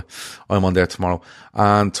 I love it. I'm on there tomorrow.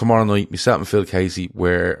 And tomorrow night, myself and Phil Casey,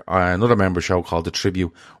 where another member show called The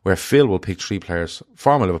Tribute, where Phil will pick 3 players,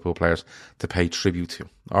 former Liverpool players, to pay tribute to.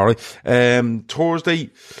 All right.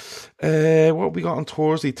 Thursday, what have we got on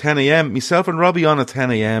Thursday? 10 a.m. Myself and Robbie on at 10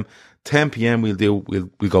 a.m. 10 p.m. we'll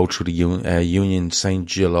go through the Union St.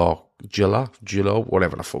 Gillo,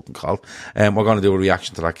 whatever the fucking called. We're going to do a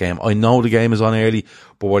reaction to that game. I know the game is on early,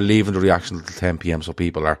 but we're leaving the reaction until 10 p.m. so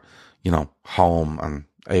people are, home and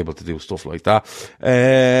able to do stuff like that.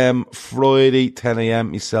 Friday, 10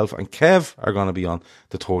 a.m. myself and Kev are going to be on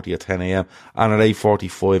the 30 at 10 a.m. And at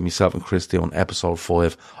 8:45, myself and Chris doing episode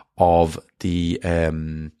 5 of the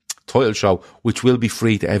title show, which will be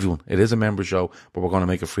free to everyone. It is a member show, but we're going to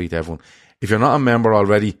make it free to everyone. If you're not a member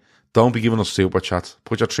already, don't be giving us super chats.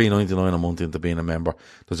 Put your $3.99 a month into being a member.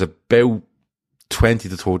 There's about 20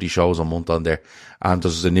 to 30 shows a month on there, and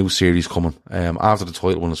there's a new series coming. After the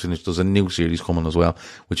title one is finished, there's a new series coming as well,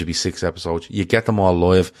 which will be 6 episodes. You get them all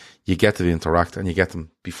live, you get to interact, and you get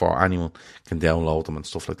them before anyone can download them and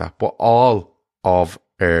stuff like that. But all of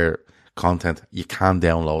our content you can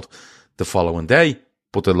download the following day.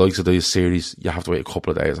 But the likes of these series, you have to wait a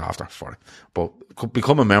couple of days after for it. But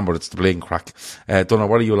become a member, it's the blatant crack. Dunno,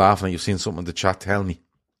 what are you laughing at? You've seen something in the chat, tell me.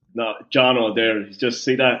 No, John there, just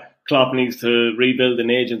see that Klopp needs to rebuild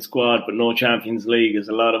an agent squad, but no Champions League. There's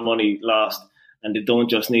a lot of money lost, and they don't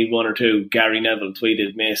just need 1 or 2. Gary Neville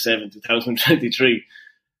tweeted May 7, 2023.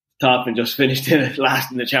 Tottenham just finished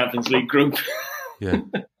last in the Champions League group. Yeah.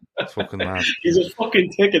 It's fucking mad. He's a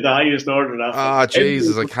fucking ticket, the highest order.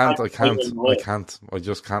 Jesus, I can't. I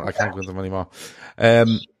just can't. I can't go into them anymore.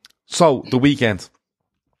 So the weekend,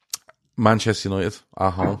 Manchester United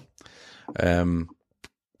at home.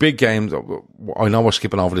 Big games. I know we're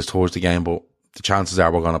skipping over this Thursday game, but the chances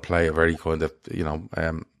are we're going to play a very kind of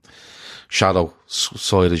shadow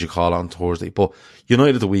side, as you call it, on Thursday. But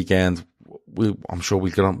United the weekend, I'm sure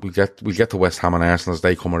we'll get to West Ham and Arsenal as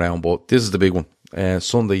they come around. But this is the big one.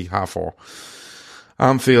 Sunday 4:30.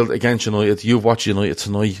 Anfield against United. You've watched United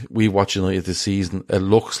tonight. We've watched United this season. It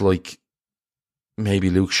looks like maybe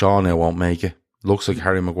Luke Shaw now won't make it. Looks like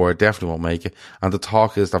Harry Maguire definitely won't make it. And the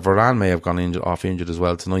talk is that Varane may have gone off injured as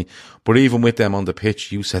well tonight. But even with them on the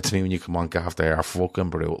pitch, you said to me when you come on, Gav, they are fucking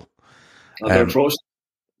brutal. They're atrocious.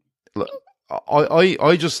 I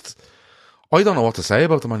don't know what to say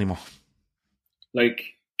about them anymore. Like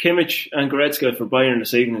Kimmich and Goretzka for Bayern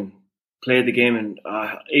this evening played the game, and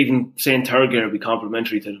even saying Tergear would be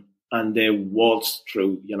complimentary to them, and they waltzed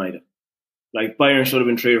through United. Like Bayern should have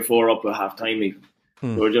been 3 or 4 up at half time even.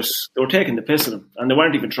 They were taking the piss of them, and they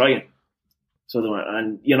weren't even trying. So they were,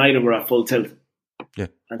 and United were at full tilt. Yeah,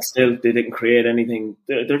 and still they didn't create anything.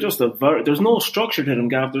 They're just there's no structure to them,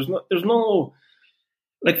 Gav. There's no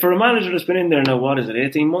like for a manager that's been in there now. What is it?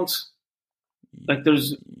 18 months. Like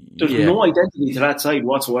there's no identity to that side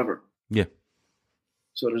whatsoever. Yeah.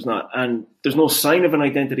 So there's not, and there's no sign of an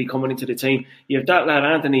identity coming into the team. You have that lad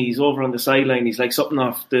Anthony. He's over on the sideline. He's like something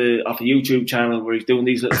off the YouTube channel where he's doing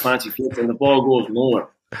these little fancy flips, and the ball goes nowhere.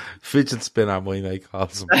 Fidget spinner, my mate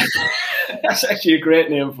calls him. That's actually a great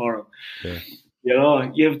name for him. Yeah. You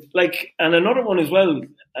know, you've like, and another one as well.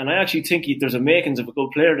 And I actually think there's a makings of a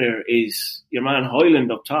good player there. Is your man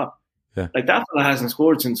Hoyland up top? Yeah. Like that fella hasn't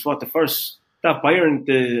scored since the Bayern,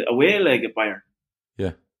 the away leg at Bayern.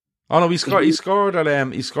 Yeah. Oh no, he scored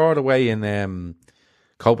away in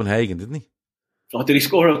Copenhagen, didn't he? Oh, did he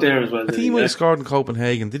score out there as well? I think he might have scored in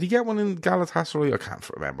Copenhagen. Did he get one in Galatasaray? I can't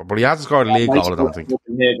remember, but he hasn't scored a league goal, I don't think.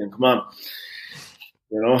 Copenhagen, come on,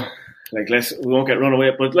 you know, like we won't get run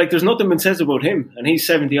away. But like, there's nothing been said about him, and he's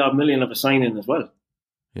 70 odd million of a signing as well.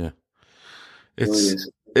 Yeah,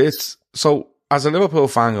 it's so. As a Liverpool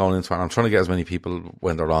fan going into it, I'm trying to get as many people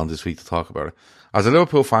when they're on this week to talk about it. As a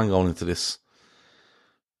Liverpool fan going into this,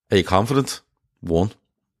 are you confident? 1.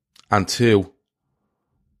 And 2,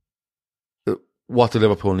 what do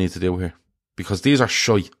Liverpool need to do here? Because these are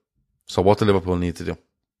shy. So what do Liverpool need to do?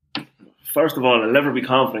 First of all, I'll never be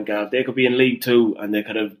confident, Gav. They could be in League 2 and they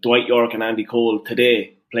could have Dwight York and Andy Cole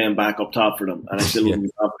today playing back up top for them, and I still wouldn't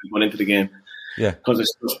be confident going into the game. Yeah. Because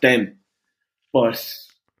it's just them. But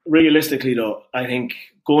realistically, though, I think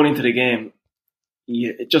going into the game,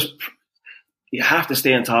 you have to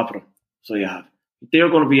stay on top of them. So they're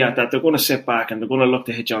going to be at that. They're going to sit back and they're going to look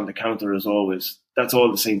to hit you on the counter as always. That's all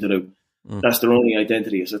they seem to do. That's their only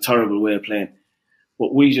identity. It's a terrible way of playing.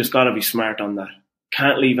 But we just got to be smart on that.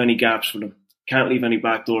 Can't leave any gaps for them. Can't leave any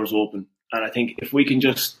back doors open. And I think if we can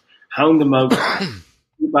just hound them out,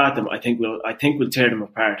 keep at them, I think we'll tear them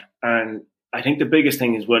apart. And I think the biggest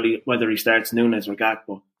thing is whether he starts Nunes or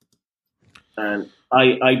Gakpo. And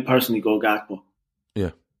I personally go Gakpo.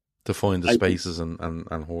 Yeah, to find the spaces and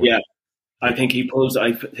hold. Yeah, I think he pulls.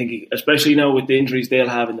 I think especially now with the injuries they'll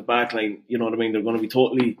have in the back line, you know what I mean. They're going to be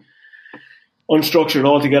totally unstructured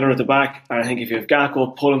altogether at the back. And I think if you have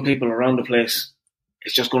Gakpo pulling people around the place,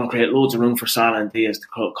 it's just going to create loads of room for Salah and Diaz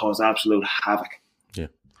to cause absolute havoc. Yeah,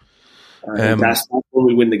 that's where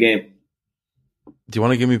we win the game. Do you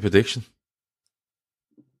want to give me a prediction?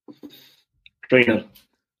 3-0.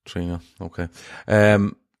 3-0, okay.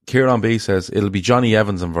 Kieran B says it'll be Johnny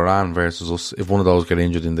Evans and Varane versus us if one of those get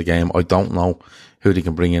injured in the game. I don't know who they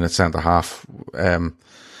can bring in at centre half. I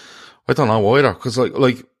don't know either, because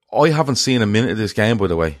like I haven't seen a minute of this game, by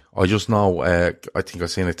the way. I just know I think I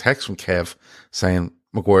seen a text from Kev saying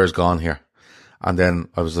Maguire's gone here, and then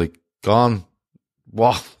I was like, gone?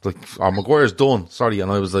 What? Like, Maguire's done? Sorry,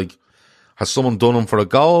 and I was like, has someone done him for a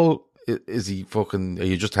goal? Is he fucking, are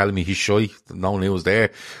you just telling me he's shy? No one was there,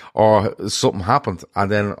 or something happened? And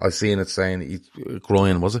then I seen it saying he's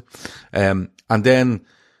groin, was it? And then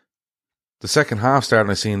the second half started,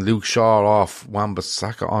 and I seen Luke Shaw off,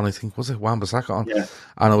 Wan-Bissaka on, I think, was it Wan-Bissaka on? Yeah.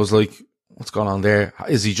 And I was like, what's going on there?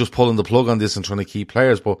 Is he just pulling the plug on this and trying to keep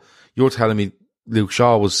players? But you're telling me Luke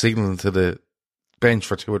Shaw was signalling to the bench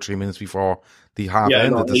for 2 or 3 minutes before the half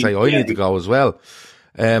ended to say, I need to go as well.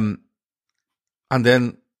 And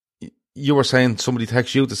then you were saying somebody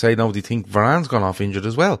texted you to say, no, do you think Varane's gone off injured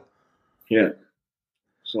as well? Yeah.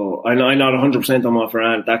 So I'm not 100% on what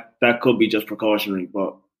Varane. That could be just precautionary,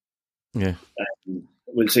 but yeah,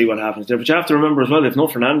 we'll see what happens there. But you have to remember as well, there's no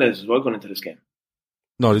Fernandes as well going into this game.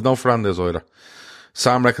 No, there's no Fernandes either.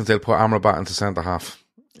 Sam reckons they'll put Amrabat into centre half.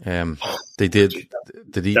 They did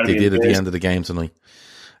at the end of the game tonight.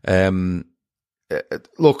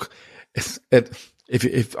 Look,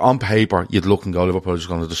 if on paper you'd look and go, Liverpool are just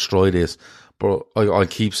going to destroy this, but I'll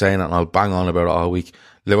keep saying it and I'll bang on about it all week.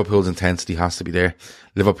 Liverpool's intensity has to be there.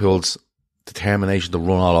 Liverpool's determination to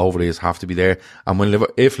run all over these have to be there. And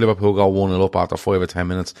if Liverpool go 1-0 up after 5 or 10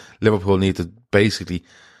 minutes, Liverpool need to basically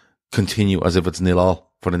continue as if it's 0-0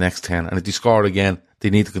 for the next 10. And if they score again, they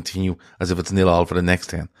need to continue as if it's 0-0 for the next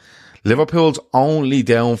 10. Liverpool's only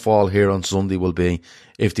downfall here on Sunday will be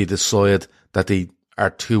if they decide that they are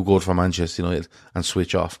too good for Manchester United and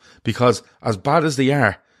switch off. Because as bad as they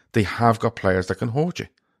are, they have got players that can hurt you.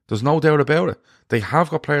 There's no doubt about it. They have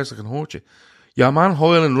got players that can hurt you. Your man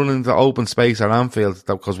Hoyland running into open space at Anfield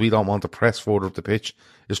because we don't want to press further up the pitch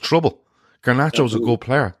is trouble. Garnacho's a good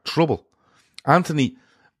player. Trouble. Anthony,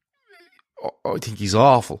 I think he's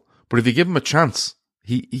awful. But if you give him a chance,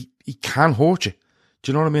 he can hurt you.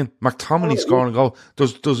 Do you know what I mean? McTominay scoring a goal.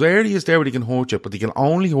 There's areas there where he can hurt you, but he can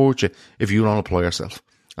only hurt you if you don't apply yourself.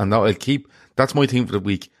 And that's my thing for the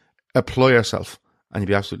week. Apply yourself and you'll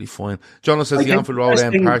be absolutely fine. John says the Anfield Road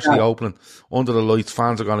end partially opening. Under the lights,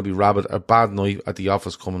 fans are going to be rabid. A bad night at the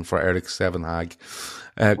office coming for Eric Sevenhag.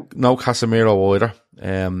 No Casemiro either.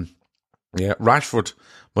 Rashford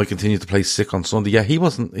might continue to play sick on Sunday. Yeah, he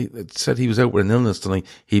said he was out with an illness tonight.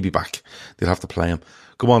 He'll be back. They'll have to play him.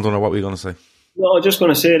 Come on, Donner, what were you going to say? No, I was just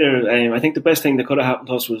going to say there, I think the best thing that could have happened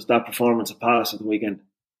to us was that performance of Palace at the weekend.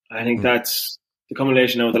 I think that's the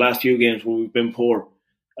combination of the last few games where we've been poor.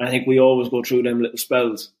 And I think we always go through them little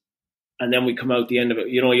spells and then we come out the end of it.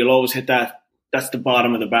 You know, you'll always hit that. That's the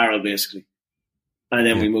bottom of the barrel, basically. And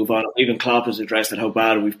then we move on. Even Klopp has addressed how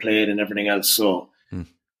bad we've played and everything else. So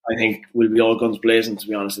I think we'll be all guns blazing, to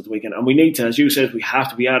be honest, at the weekend. And we need to, as you said, we have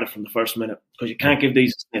to be at it from the first minute because you can't give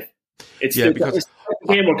these a sniff. It's the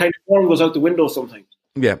game where kind of form goes out the window sometimes.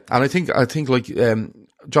 Yeah, and I think like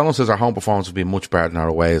John says, our home performance would be much better than our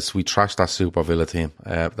aways. We trashed that Super Villa team,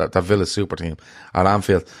 that Villa Super team at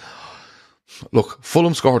Anfield. Look,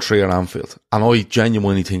 Fulham scored 3 at Anfield, and I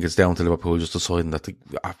genuinely think it's down to Liverpool just deciding that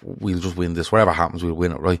we'll just win this. Whatever happens, we'll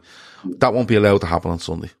win it, right? That won't be allowed to happen on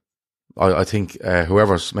Sunday. I think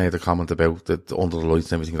whoever's made the comment about the under the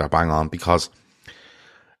lights and everything, they're bang on, because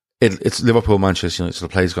it's Liverpool, Manchester United, so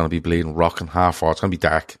the play's going to be bleeding, rocking, half forward. It's going to be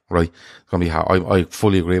dark, right? It's going to be hard. I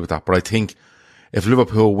fully agree with that. But I think if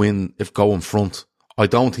Liverpool win, go in front, I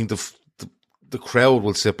don't think the crowd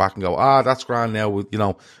will sit back and go, that's grand now, with,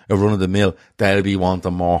 a run of the mill. They'll be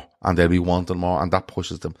wanting more, and they'll be wanting more, and that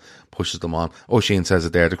pushes them on. O'Sheen says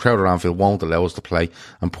it there. The crowd at Anfield won't allow us to play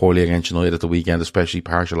and poorly against United at the weekend, especially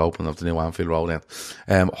partial opening of the new Anfield Road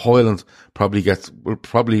end. Hoyland will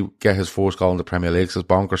probably get his first goal in the Premier League. Says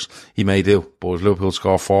bonkers. He may do, but if Liverpool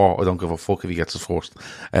score 4, I don't give a fuck if he gets his first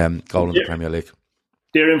goal in the Premier League.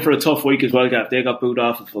 They're in for a tough week as well, Gav. They got booed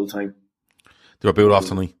off at full time. They were booed off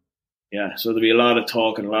tonight. Yeah, so there'll be a lot of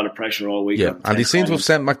talk and a lot of pressure all week. Yeah, and he seems to have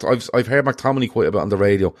sent I've heard McTominay quite a bit on the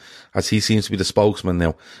radio, as he seems to be the spokesman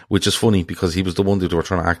now, which is funny because he was the one that they were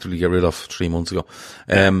trying to actively get rid of 3 months ago.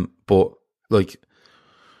 But like,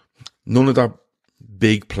 none of their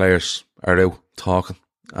big players are out talking,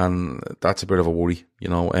 and that's a bit of a worry,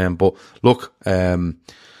 But look, I'll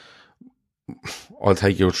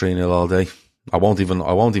take your 3-0 all day. I won't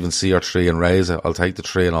even see our 3 and raise it. I'll take the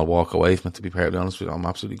 3 and I'll walk away from it, to be perfectly honest with you. I'm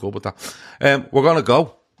absolutely good with that. We're going to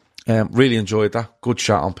go. Really enjoyed that. Good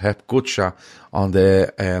shot on Pep. Good shot on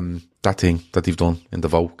the, that thing that they've done in the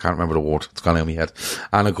vote. Can't remember the word. It's gone out of my head.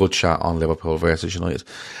 And a good shot on Liverpool versus United.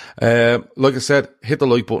 Like I said, hit the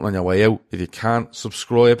like button on your way out. If you can,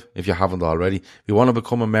 subscribe if you haven't already. If you want to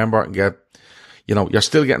become a member and get, you're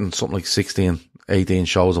still getting something like 16, 18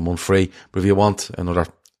 shows a month free. But if you want another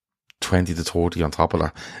 20 to 30 on top of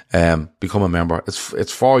that, become a member. It's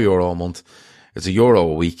 €4 a month. It's €1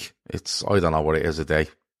 a week. I don't know what it is a day.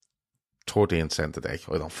 13 cents a day.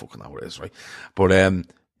 I don't fucking know what it is, right? But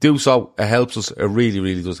do so. It helps us. It really,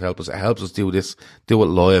 really does help us. It helps us do this, do it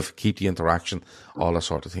live, keep the interaction, all that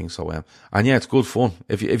sort of thing. So and yeah, it's good fun.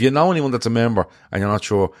 If you know anyone that's a member and you're not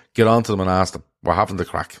sure, get on to them and ask them. We're having the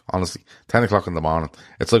crack, honestly. 10 o'clock in the morning.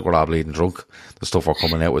 It's like we're all bleeding drunk, the stuff we're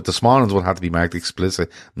coming out with. This morning's one had to be marked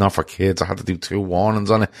explicit, not for kids. I had to do 2 warnings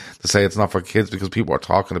on it to say it's not for kids because people are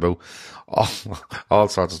talking about all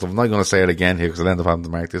sorts of stuff. I'm not going to say it again here because I'll end up having to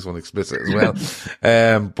mark this one explicit as well.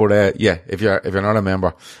 Yeah, if you're not a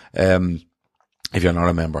member,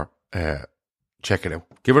 check it out.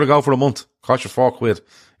 Give it a go for a month. Cost you £4.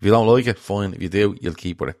 If you don't like it, fine. If you do, you'll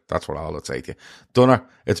keep with it. That's what I'll say to you. Dunner,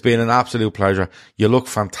 it's been an absolute pleasure. You look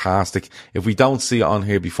fantastic. If we don't see it on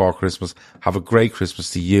here before Christmas, have a great Christmas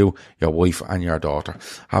to you, your wife and your daughter.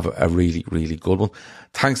 Have a really, really good one.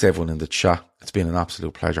 Thanks to everyone in the chat. It's been an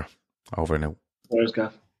absolute pleasure. Over and out. Cheers,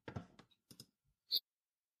 Gav.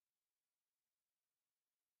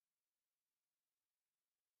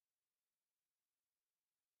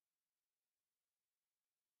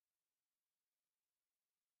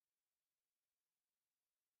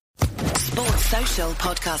 Sports Social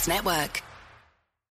Podcast Network.